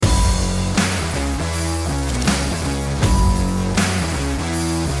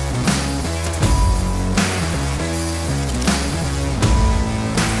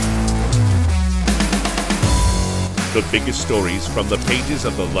the biggest stories from the pages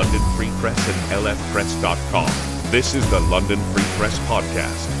of the London Free Press and lfpress.com. This is the London Free Press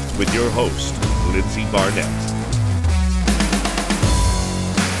Podcast with your host, Lindsay Barnett.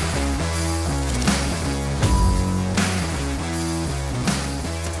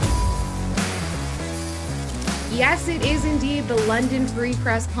 Yes, it is indeed the London Free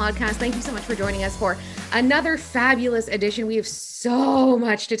Press Podcast. Thank you so much for joining us for another fabulous edition. We have so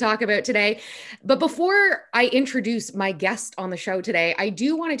much to talk about today. But before I introduce my guest on the show today, I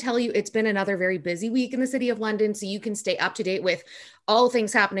do want to tell you it's been another very busy week in the City of London, so you can stay up to date with all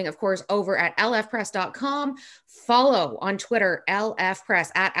things happening, of course, over at lfpress.com. Follow on Twitter, lfpress,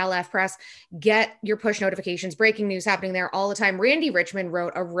 at lfpress. Get your push notifications, breaking news happening there all the time. Randy Richmond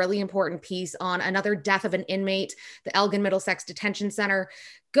wrote a really important piece on another death of an inmate, the Elgin Middlesex Detention Center.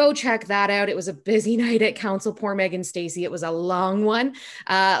 Go check that out. It was a busy night at council. Poor Megan Stacey. It was a long one.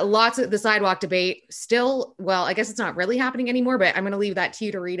 Lots of the sidewalk debate still, well, I guess it's not really happening anymore, but I'm going to leave that to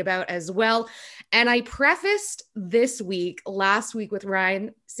you to read about as well. And I prefaced last week with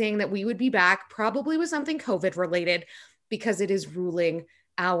Ryan saying that we would be back probably with something COVID related because it is ruling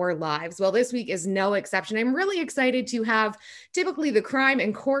our lives. Well, this week is no exception. I'm really excited to have typically the crime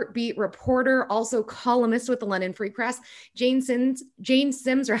and court beat reporter, also columnist with the London Free Press, Jane Sims. Jane,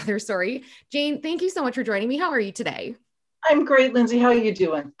 thank you so much for joining me. How are you today? I'm great, Lindsay. How are you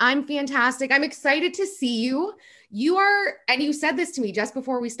doing? I'm fantastic. I'm excited to see you. You are, and you said this to me just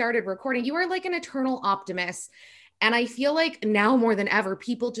before we started recording, you are like an eternal optimist. And I feel like now more than ever,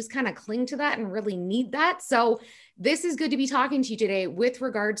 people just kind of cling to that and really need that. So this is good to be talking to you today with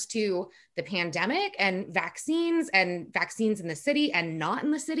regards to the pandemic and vaccines in the city and not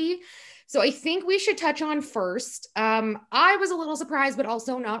in the city. So I think we should touch on first. I was a little surprised, but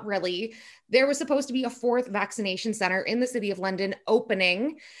also not really. There was supposed to be a fourth vaccination center in the City of London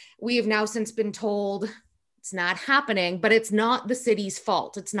opening. We have now since been told it's not happening, but it's not the city's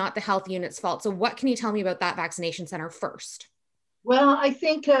fault. It's not the health unit's fault. So what can you tell me about that vaccination center first? Well, I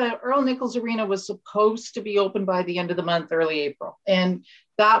think Earl Nichols Arena was supposed to be open by the end of the month, early April. And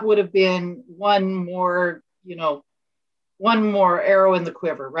that would have been one more arrow in the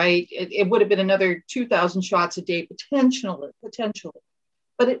quiver, right? It would have been another 2,000 shots a day, potentially.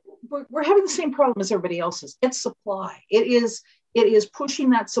 But we're having the same problem as everybody else is. It's supply. It is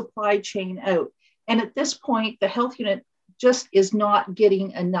pushing that supply chain out. And at this point, the health unit just is not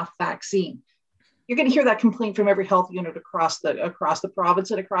getting enough vaccine. You're going to hear that complaint from every health unit across the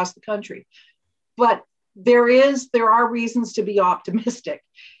province and across the country. But there are reasons to be optimistic.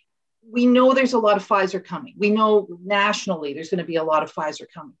 We know there's a lot of Pfizer coming. We know nationally there's going to be a lot of Pfizer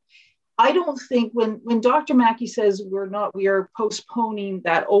coming. I don't think when Dr. Mackey says we are postponing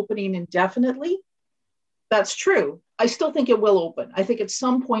that opening indefinitely, that's true. I still think it will open. I think at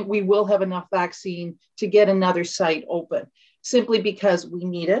some point we will have enough vaccine to get another site open, simply because we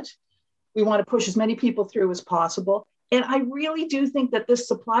need it. We want to push as many people through as possible. And I really do think that this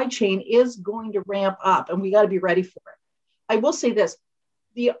supply chain is going to ramp up and we got to be ready for it. I will say this,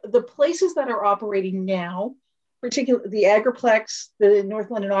 the places that are operating now, particularly the Agriplex, the North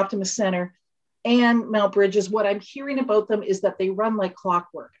London Optimist Center, and Mount Bridges, what I'm hearing about them is that they run like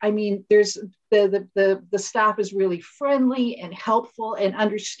clockwork. I mean, there's the staff is really friendly and helpful and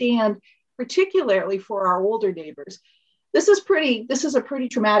understand, particularly for our older neighbors. This is a pretty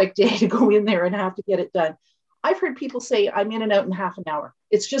traumatic day to go in there and have to get it done. I've heard people say I'm in and out in half an hour.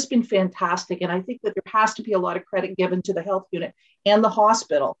 It's just been fantastic. And I think that there has to be a lot of credit given to the health unit and the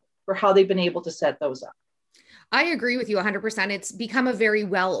hospital for how they've been able to set those up. I agree with you 100%. It's become a very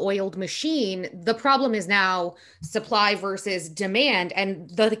well-oiled machine. The problem is now supply versus demand. And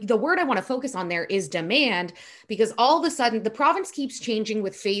the word I want to focus on there is demand, because all of a sudden the province keeps changing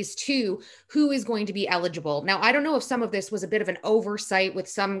with phase 2, who is going to be eligible. Now, I don't know if some of this was a bit of an oversight with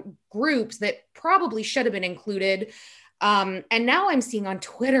some groups that probably should have been included. And now I'm seeing on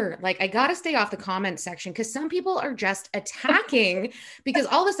Twitter, like, I got to stay off the comment section because some people are just attacking because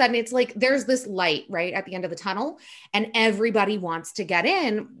all of a sudden it's like, there's this light right at the end of the tunnel and everybody wants to get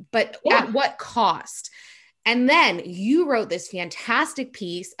in, but at what cost? And then you wrote this fantastic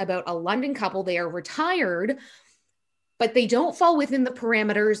piece about a London couple. They are retired, but they don't fall within the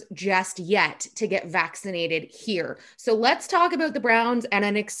parameters just yet to get vaccinated here. So let's talk about the Browns and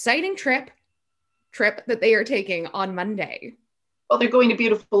an exciting trip that they are taking on Monday. Well, they're going to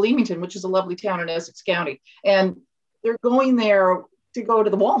beautiful Leamington, which is a lovely town in Essex County. And they're going there to go to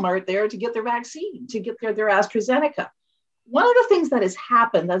the Walmart there to get their vaccine, to get their AstraZeneca. One of the things that has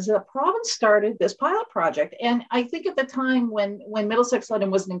happened is the province started this pilot project. And I think at the time when Middlesex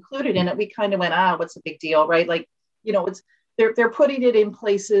London wasn't included in it, we kind of went, what's the big deal, right? Like, it's They're putting it in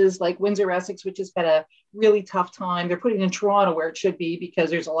places like Windsor, Essex, which has had a really tough time. They're putting it in Toronto where it should be because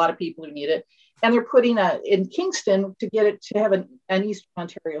there's a lot of people who need it. And they're putting it in Kingston to get it to have an Eastern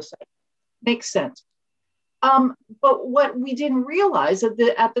Ontario site. Makes sense. But what we didn't realize at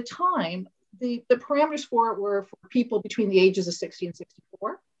the time, the parameters for it were for people between the ages of 60 and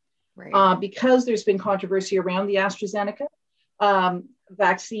 64. Right. Because there's been controversy around the AstraZeneca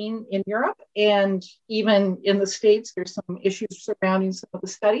vaccine in Europe, and even in the States, there's some issues surrounding some of the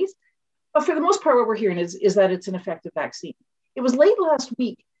studies. But for the most part, what we're hearing is that it's an effective vaccine. It was late last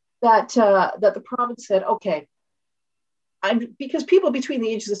week that the province said, okay, because people between the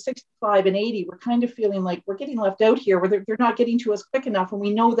ages of 65 and 80 were kind of feeling like we're getting left out here, where they're not getting to us quick enough. And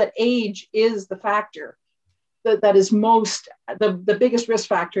we know that age is the factor that is the biggest risk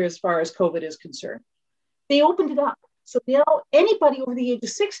factor as far as COVID is concerned. They opened it up. So now anybody over the age of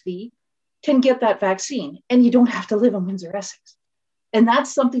 60 can get that vaccine, and you don't have to live in Windsor, Essex. And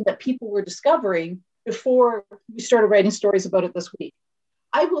that's something that people were discovering before we started writing stories about it this week.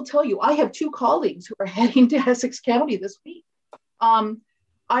 I will tell you, I have 2 colleagues who are heading to Essex County this week. I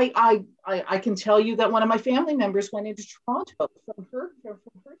can tell you that one of my family members went into Toronto from her to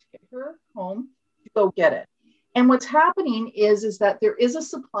get her home to go get it. And what's happening is that there is a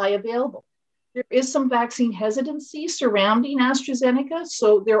supply available. There is some vaccine hesitancy surrounding AstraZeneca,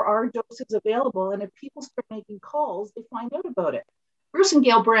 so there are doses available. And if people start making calls, they find out about it. Bruce and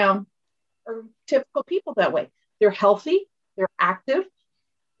Gail Brown are typical people that way. They're healthy, they're active,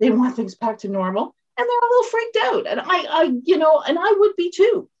 they want things back to normal, and they're a little freaked out. And I would be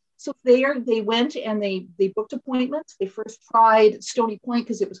too. So they went and they booked appointments. They first tried Stony Point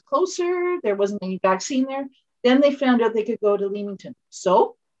because it was closer. There wasn't any vaccine there. Then they found out they could go to Leamington.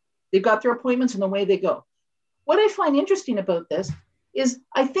 So they've got their appointments and away they go. What I find interesting about this is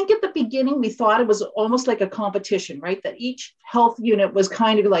I think at the beginning, we thought it was almost like a competition, right? That each health unit was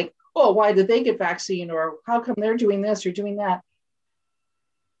kind of like, oh, why did they get vaccine? Or how come they're doing this or doing that?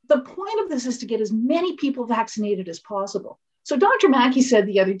 The point of this is to get as many people vaccinated as possible. So Dr. Mackey said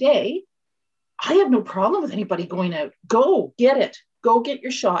the other day, I have no problem with anybody going out. Go get it. Go get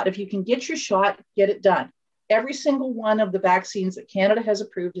your shot. If you can get your shot, get it done. Every single one of the vaccines that Canada has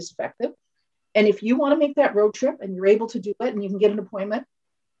approved is effective. And if you want to make that road trip and you're able to do it and you can get an appointment,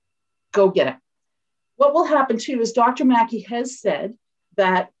 go get it. What will happen too is Dr. Mackey has said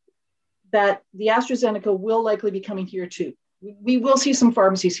that the AstraZeneca will likely be coming here too. We will see some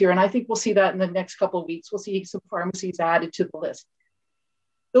pharmacies here, and I think we'll see that in the next couple of weeks. We'll see some pharmacies added to the list.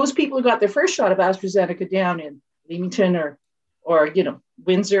 Those people who got their first shot of AstraZeneca down in Leamington or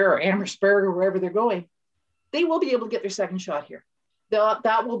Windsor or Amherstburg or wherever they're going, they will be able to get their second shot here.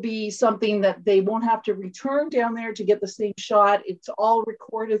 That will be something that they won't have to return down there to get the same shot. It's all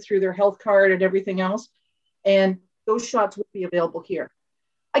recorded through their health card and everything else. And those shots will be available here.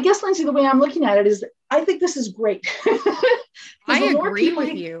 I guess, Lindsay, the way I'm looking at it is I think this is great. I agree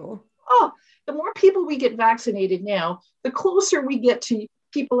with you. Oh, the more people we get vaccinated now, the closer we get to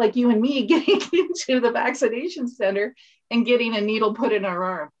people like you and me getting into the vaccination center and getting a needle put in our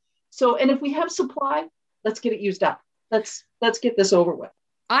arm. So, and if we have supply, let's get it used up. Let's get this over with.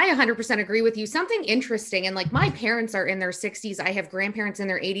 I 100% agree with you. Something interesting. And like my parents are in their 60s. I have grandparents in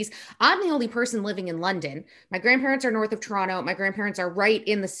their 80s. I'm the only person living in London. My grandparents are north of Toronto. My grandparents are right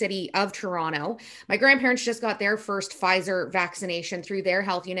in the city of Toronto. My grandparents just got their first Pfizer vaccination through their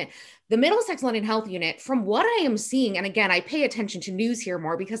health unit. The Middlesex London Health Unit, from what I am seeing, and again, I pay attention to news here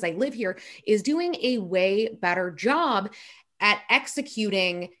more because I live here, is doing a way better job at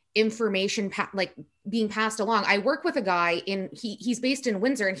executing information like being passed along. I work with a guy he's based in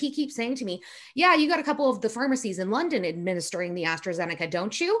Windsor, and he keeps saying to me, yeah, you got a couple of the pharmacies in London administering the AstraZeneca,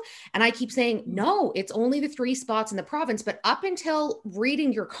 don't you? And I keep saying, no, it's only the 3 spots in the province. But up until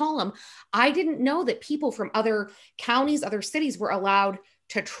reading your column, I didn't know that people from other counties, other cities were allowed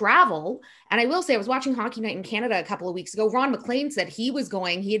to travel. And I will say, I was watching Hockey Night in Canada a couple of weeks ago. Ron McLean said he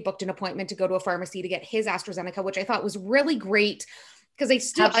had booked an appointment to go to a pharmacy to get his AstraZeneca, which I thought was really great. Because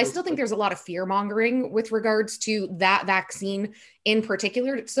I still think there's a lot of fear mongering with regards to that vaccine in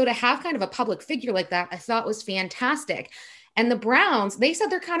particular. So to have kind of a public figure like that, I thought was fantastic. And the Browns, they said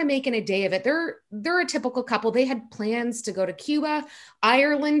they're kind of making a day of it. They're a typical couple. They had plans to go to Cuba,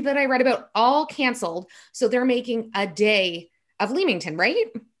 Ireland that I read about, all canceled. So they're making a day of Leamington, right?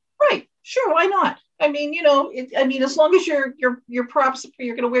 Right. Sure. Why not? I mean, as long as your props,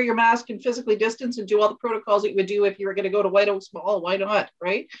 you're going to wear your mask and physically distance and do all the protocols that you would do if you were going to go to White Oaks Mall, why not?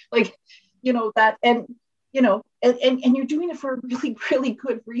 Right? Like, that, and you're doing it for a really, really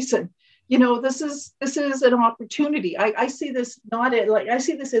good reason. This is an opportunity. I see this I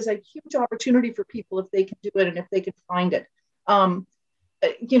see this as a huge opportunity for people if they can do it and if they can find it.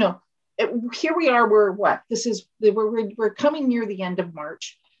 You know, here we are, we're coming near the end of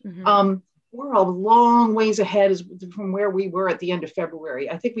March. Mm-hmm. We're a long ways ahead from where we were at the end of February.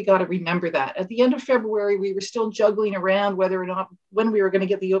 I think we got to remember that. At the end of February, we were still juggling around whether or not when we were going to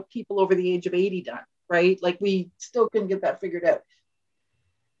get the people over the age of 80 done, right? Like we still couldn't get that figured out.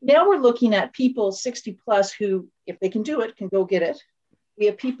 Now we're looking at people 60 plus who, if they can do it, can go get it. We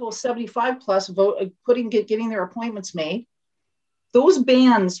have people 75 plus getting their appointments made. Those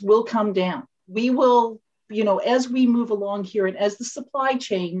bands will come down. We will, as we move along here and as the supply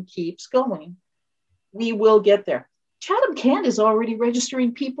chain keeps going, we will get there. Chatham-Kent is already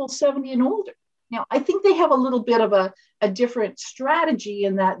registering people 70 and older. Now, I think they have a little bit of a different strategy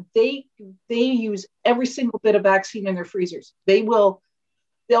in that they use every single bit of vaccine in their freezers. They'll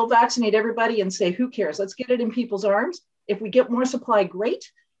vaccinate everybody and say, who cares? Let's get it in people's arms. If we get more supply,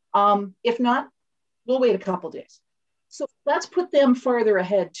 great. If not, we'll wait a couple days. So let's put them farther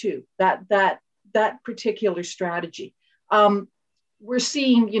ahead too, that particular strategy. We're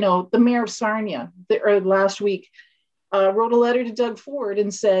seeing, the mayor of Sarnia last week wrote a letter to Doug Ford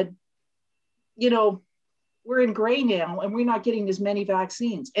and said, we're in gray now and we're not getting as many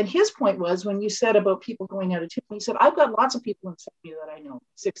vaccines. And his point was, when you said about people going out of town, he said, I've got lots of people in Sarnia that I know,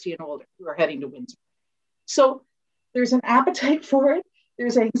 60 and older, who are heading to Windsor. So there's an appetite for it.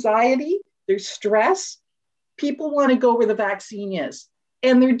 There's anxiety, there's stress. People want to go where the vaccine is,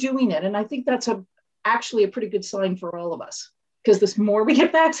 and they're doing it. And I think that's actually a pretty good sign for all of us, because the more we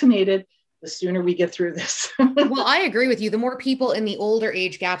get vaccinated, the sooner we get through this. Well, I agree with you. The more people in the older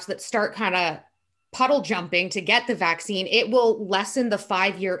age gaps that start kind of puddle jumping to get the vaccine, it will lessen the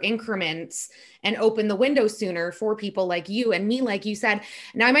 5-year increments and open the window sooner for people like you and me, like you said.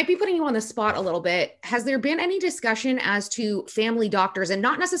 Now, I might be putting you on the spot a little bit. Has there been any discussion as to family doctors, and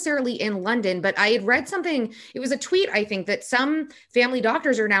not necessarily in London, but I had read something, it was a tweet, I think, that some family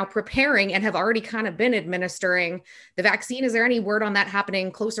doctors are now preparing and have already kind of been administering the vaccine. Is there any word on that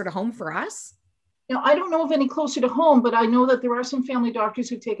happening closer to home for us? Now, I don't know of any closer to home, but I know that there are some family doctors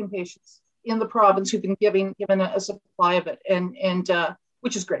who've taken patients in the province who've been given a supply of it, and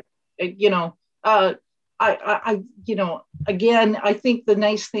which is great. Again, I think the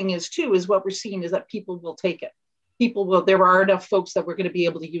nice thing is what we're seeing is that people will take it. There are enough folks that we're going to be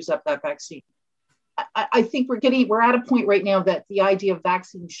able to use up that vaccine. I think we're at a point right now that the idea of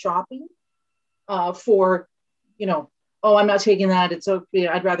vaccine shopping for, oh, I'm not taking that, it's okay,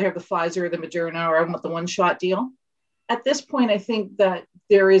 I'd rather have the Pfizer or the Moderna, or I want the one-shot deal. At this point, I think that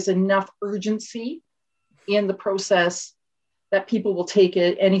there is enough urgency in the process that people will take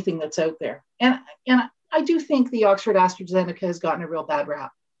it, anything that's out there. And I do think the Oxford AstraZeneca has gotten a real bad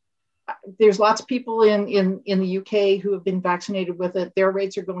rap. There's lots of people in the UK who have been vaccinated with it. Their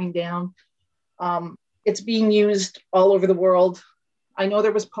rates are going down. It's being used all over the world. I know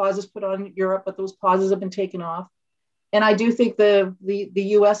there was pauses put on Europe, but those pauses have been taken off. And I do think the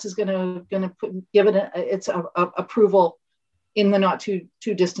US is going to give it its approval in the not too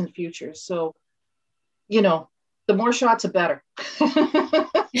distant future. So, the more shots, the better.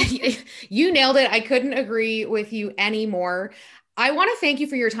 You nailed it. I couldn't agree with you anymore. I want to thank you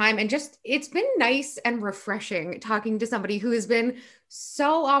for your time, and it's been nice and refreshing talking to somebody who has been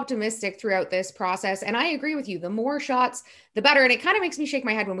so optimistic throughout this process. And I agree with you. The more shots, the better. And it kind of makes me shake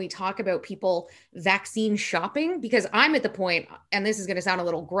my head when we talk about people vaccine shopping, because I'm at the point, and this is going to sound a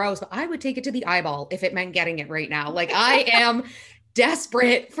little gross, but I would take it to the eyeball if it meant getting it right now. Like, I am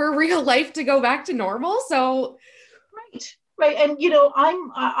desperate for real life to go back to normal. So right. And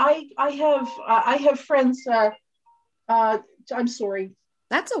I have friends. I'm sorry.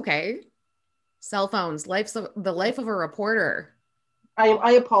 That's okay. Cell phones, the life of a reporter.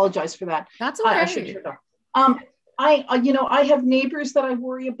 I apologize for that. That's okay. I should turn off. I have neighbors that I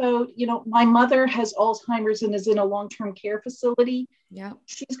worry about. My mother has Alzheimer's and is in a long-term care facility. Yeah.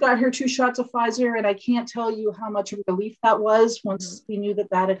 She's got her 2 shots of Pfizer, and I can't tell you how much of a relief that was once we knew that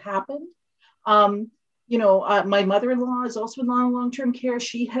had happened. My mother-in-law is also in long-term care.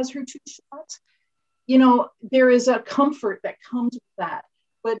 She has her 2 shots. There is a comfort that comes with that.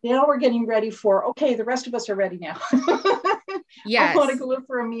 But now we're getting ready for, okay, the rest of us are ready now. Yes. I want to go out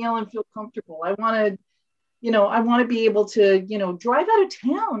for a meal and feel comfortable. I want to be able to, drive out of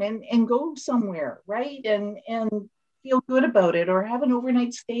town and go somewhere, right? And feel good about it, or have an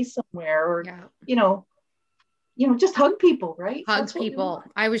overnight stay somewhere, or, just hug people, right? Hug people.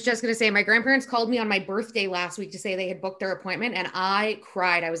 I was just going to say, my grandparents called me on my birthday last week to say they had booked their appointment, and I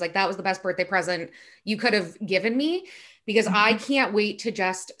cried. I was like, that was the best birthday present you could have given me, because I can't wait to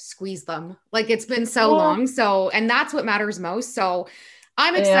just squeeze them. Like, it's been so long. So, and that's what matters most. So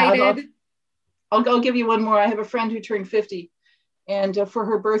I'm excited. I'll give you one more. I have a friend who turned 50 And for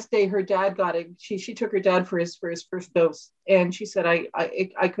her birthday, her dad got it. She took her dad for his first dose, and she said,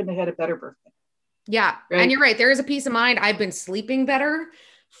 I couldn't have had a better birthday. Yeah. Right? And you're right. There is a peace of mind. I've been sleeping better.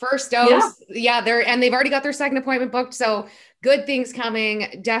 First dose. Yeah. They've already got their second appointment booked. So good things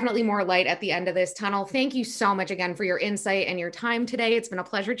coming. Definitely more light at the end of this tunnel. Thank you so much again for your insight and your time today. It's been a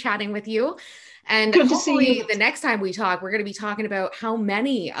pleasure chatting with you. And Good to see hopefully you. the next time we talk, we're going to be talking about how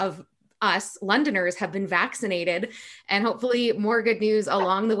many of us Londoners have been vaccinated, and hopefully more good news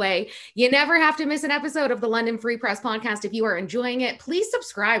along the way. You never have to miss an episode of the London Free Press podcast. If you are enjoying it, please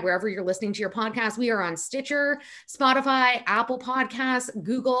subscribe wherever you're listening to your podcast. We are on Stitcher, Spotify, Apple Podcasts,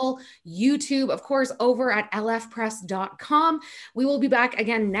 Google, YouTube, of course, over at lfpress.com. We will be back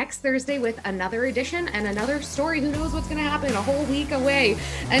again next Thursday with another edition and another story. Who knows what's going to happen? A whole week away.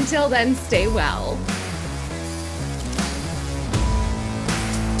 Until then, stay well.